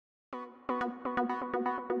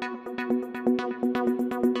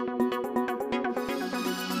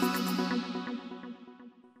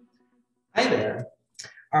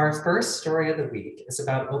Our first story of the week is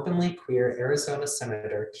about openly queer Arizona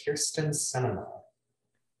Senator Kyrsten Sinema.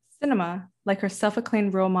 Sinema, like her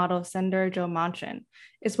self-acclaimed role model, Senator Joe Manchin,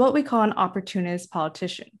 is what we call an opportunist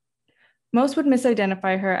politician. Most would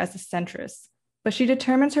misidentify her as a centrist, but she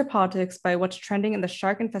determines her politics by what's trending in the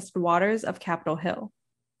shark-infested waters of Capitol Hill.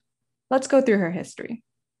 Let's go through her history.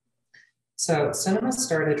 So Sinema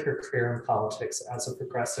started her career in politics as a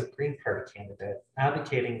progressive Green Party candidate,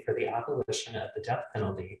 advocating for the abolition of the death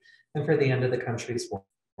penalty and for the end of the country's war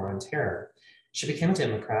on terror. She became a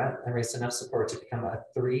Democrat and raised enough support to become a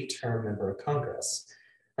 3-term member of Congress.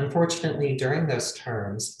 Unfortunately, during those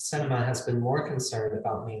terms, Sinema has been more concerned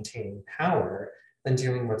about maintaining power than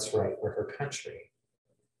doing what's right for her country.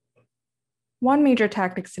 One major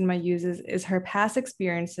tactic Sinema uses is her past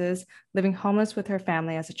experiences living homeless with her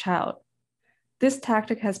family as a child. This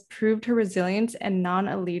tactic has proved her resilience and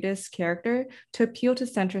non-elitist character to appeal to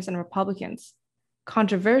centrists and Republicans.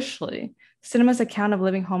 Controversially, Sinema's account of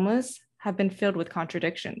living homeless have been filled with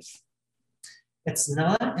contradictions. It's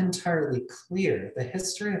not entirely clear the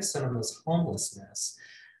history of Sinema's homelessness,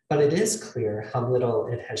 but it is clear how little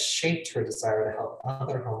it has shaped her desire to help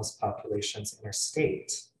other homeless populations in her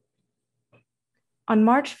state. On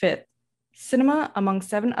March 5th, Sinema, among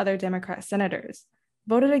 7 other Democrat senators,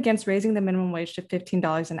 voted against raising the minimum wage to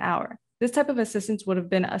 $15 an hour. This type of assistance would have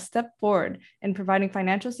been a step forward in providing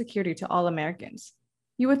financial security to all Americans.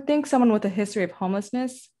 You would think someone with a history of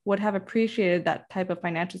homelessness would have appreciated that type of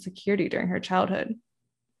financial security during her childhood.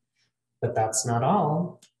 But that's not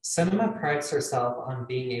all. Sinema prides herself on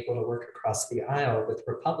being able to work across the aisle with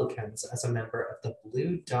Republicans as a member of the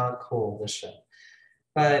Blue Dog Coalition.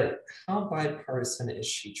 But how bipartisan is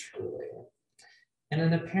she truly? In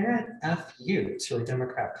an apparent FU to her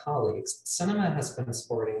Democrat colleagues, Sinema has been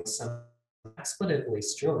sporting some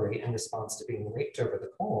expletive-laced jewelry in response to being raked over the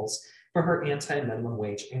coals for her anti-minimum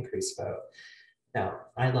wage increase vote. Now,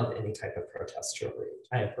 I love any type of protest jewelry.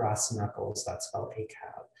 I have brass knuckles that spell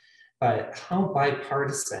ACAB. But how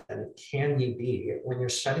bipartisan can you be when you're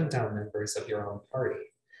shutting down members of your own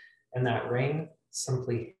party? And that ring,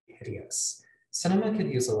 simply hideous. Sinema could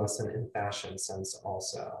use a lesson in fashion sense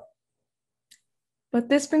also. But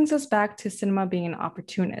this brings us back to Sinema being an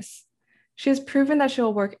opportunist. She has proven that she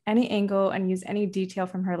will work any angle and use any detail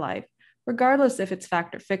from her life, regardless if it's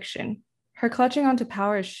fact or fiction. Her clutching onto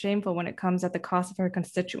power is shameful when it comes at the cost of her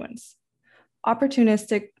constituents.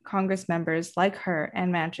 Opportunistic Congress members like her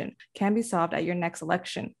and Manchin can be solved at your next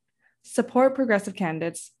election. Support progressive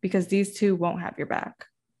candidates because these two won't have your back.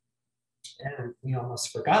 And we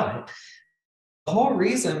almost forgot it. The whole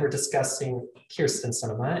reason we're discussing Kyrsten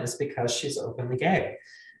Sinema is because she's openly gay.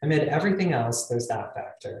 Amid everything else, there's that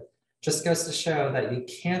factor. Just goes to show that you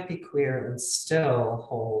can't be queer and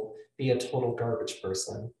still be a total garbage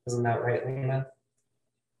person. Isn't that right, Lena?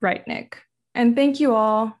 Right, Nick. And thank you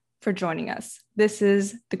all for joining us. This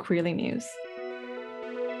is the Queerly News.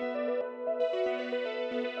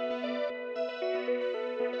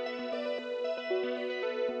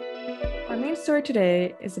 Our main story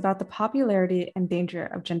today is about the popularity and danger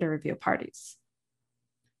of gender reveal parties.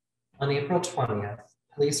 On April 20th,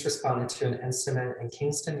 police responded to an incident in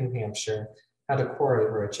Kingston, New Hampshire, at a quarry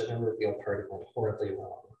where a gender reveal party went horribly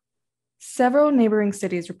wrong. Several neighboring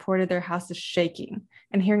cities reported their houses shaking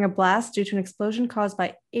and hearing a blast due to an explosion caused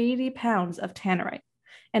by 80 pounds of tannerite,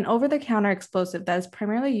 an over-the-counter explosive that is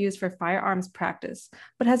primarily used for firearms practice,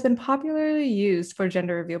 but has been popularly used for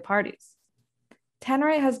gender reveal parties.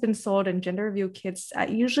 Tannerite has been sold in gender reveal kits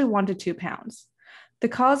at usually 1 to 2 pounds. The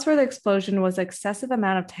cause for the explosion was the excessive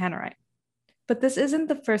amount of tannerite. But this isn't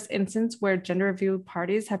the first instance where gender reveal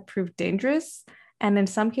parties have proved dangerous and in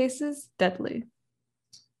some cases, deadly.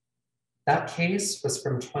 That case was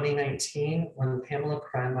from 2019 when Pamela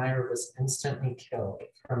Kreinmeyer was instantly killed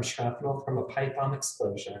from shrapnel from a pipe bomb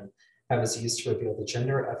explosion that was used to reveal the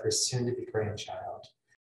gender of her soon-to-be grandchild.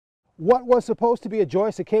 What was supposed to be a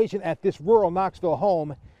joyous occasion at this rural Knoxville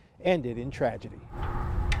home ended in tragedy.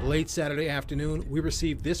 Late Saturday afternoon, we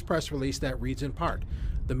received this press release that reads in part,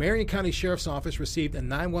 the Marion County Sheriff's Office received a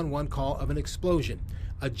 911 call of an explosion.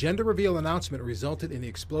 A gender reveal announcement resulted in the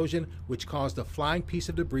explosion, which caused a flying piece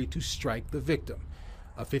of debris to strike the victim.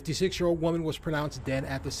 A 56-year-old woman was pronounced dead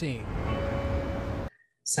at the scene.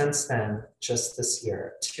 Since then, just this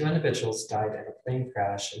year, 2 individuals died in a plane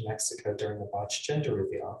crash in Mexico during the botched gender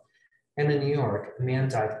reveal. And in New York, a man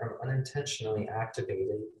died from unintentionally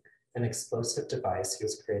activating an explosive device he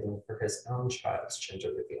was creating for his own child's gender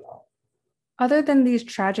reveal. Other than these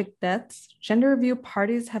tragic deaths, gender reveal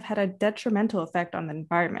parties have had a detrimental effect on the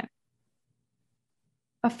environment.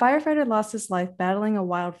 A firefighter lost his life battling a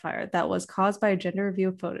wildfire that was caused by a gender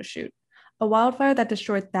reveal photo shoot. a wildfire that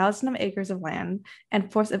destroyed thousands of acres of land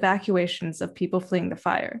and forced evacuations of people fleeing the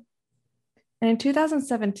fire. And in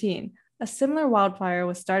 2017, a similar wildfire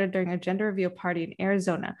was started during a gender reveal party in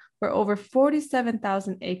Arizona, where over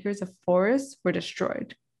 47,000 acres of forests were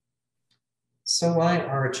destroyed. So why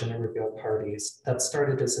are gender reveal parties that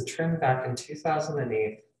started as a trend back in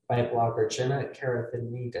 2008 by blogger Jenna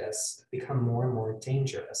Karavanidis become more and more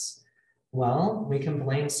dangerous? Well, we can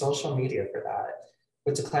blame social media for that.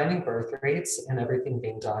 With declining birth rates and everything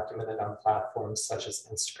being documented on platforms such as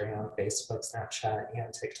Instagram, Facebook, Snapchat,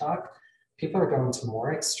 and TikTok, people are going to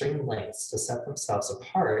more extreme lengths to set themselves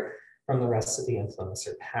apart from the rest of the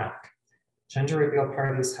influencer pack. Gender reveal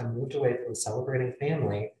parties have moved away from celebrating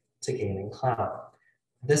family to gaining clout.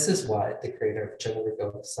 This is what the creator of gender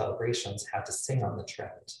reveal celebrations had to say on the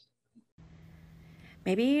trend.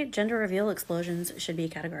 Maybe gender reveal explosions should be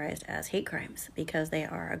categorized as hate crimes because they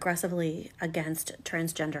are aggressively against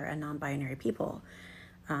transgender and non-binary people.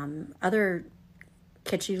 Other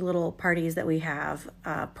kitschy little parties that we have,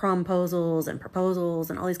 promposals and proposals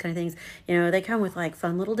and all these kind of things, they come with like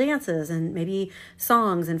fun little dances and maybe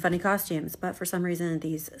songs and funny costumes. But for some reason,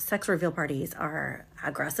 these sex reveal parties are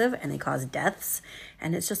aggressive and they cause deaths.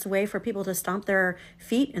 And it's just a way for people to stomp their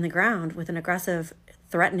feet in the ground with an aggressive,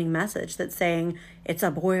 threatening message that's saying it's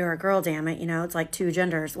a boy or a girl, damn it. It's like two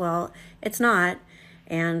genders. Well, it's not.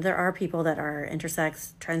 And there are people that are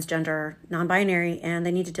intersex, transgender, non-binary, and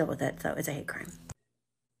they need to deal with it. So it's a hate crime.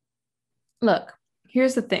 Look,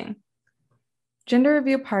 here's the thing. Gender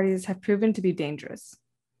reveal parties have proven to be dangerous.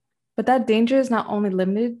 But that danger is not only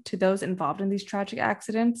limited to those involved in these tragic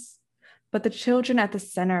accidents, but the children at the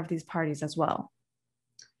center of these parties as well.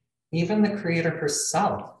 Even the creator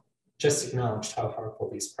herself just acknowledged how harmful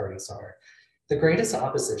these parties are. The greatest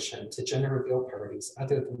opposition to gender reveal parties,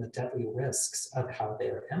 other than the deadly risks of how they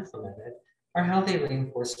are implemented, are how they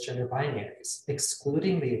reinforce gender binaries,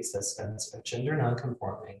 excluding the existence of gender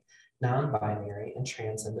nonconforming, non-binary, and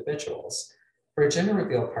trans individuals. For gender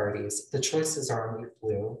reveal parties, the choices are only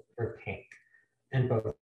blue or pink, and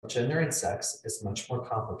both gender and sex is much more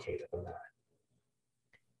complicated than that.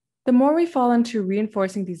 The more we fall into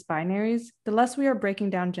reinforcing these binaries, the less we are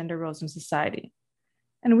breaking down gender roles in society.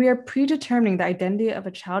 And we are predetermining the identity of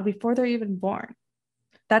a child before they're even born.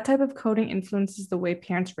 That type of coding influences the way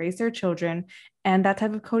parents raise their children, and that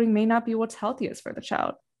type of coding may not be what's healthiest for the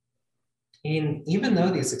child. And even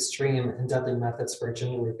though these extreme and deadly methods for a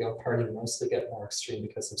gender reveal party mostly get more extreme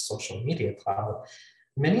because of social media clout,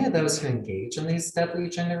 many of those who engage in these deadly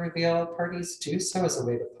gender reveal parties do so as a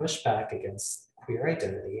way to push back against queer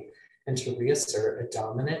identity and to reassert a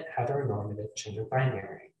dominant heteronormative gender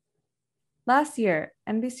binary. Last year,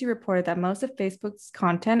 NBC reported that most of Facebook's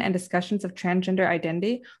content and discussions of transgender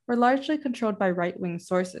identity were largely controlled by right-wing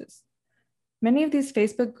sources. Many of these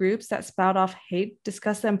Facebook groups that spout off hate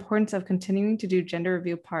discuss the importance of continuing to do gender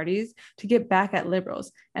reveal parties to get back at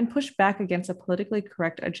liberals and push back against a politically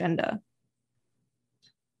correct agenda.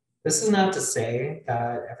 This is not to say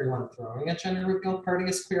that everyone throwing a gender reveal party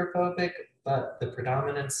is queerphobic, but the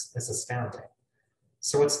predominance is astounding.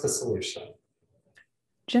 So what's the solution?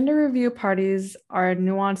 Gender reveal parties are a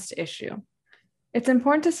nuanced issue. It's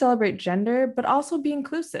important to celebrate gender, but also be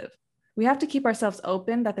inclusive. We have to keep ourselves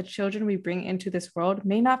open that the children we bring into this world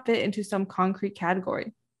may not fit into some concrete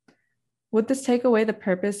category. Would this take away the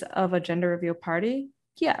purpose of a gender reveal party?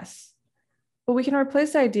 Yes. But we can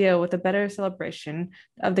replace the idea with a better celebration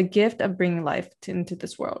of the gift of bringing life into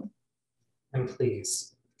this world. And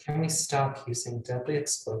please, can we stop using deadly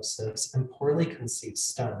explosives and poorly conceived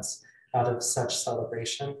stunts out of such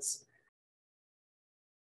celebrations?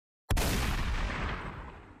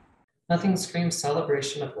 Nothing screams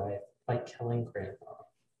celebration of life like killing grandma.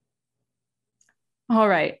 All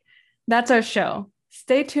right, that's our show.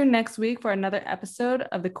 Stay tuned next week for another episode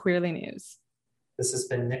of the Queerly News. This has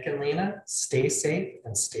been Nick and Lena. Stay safe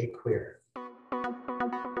and stay queer.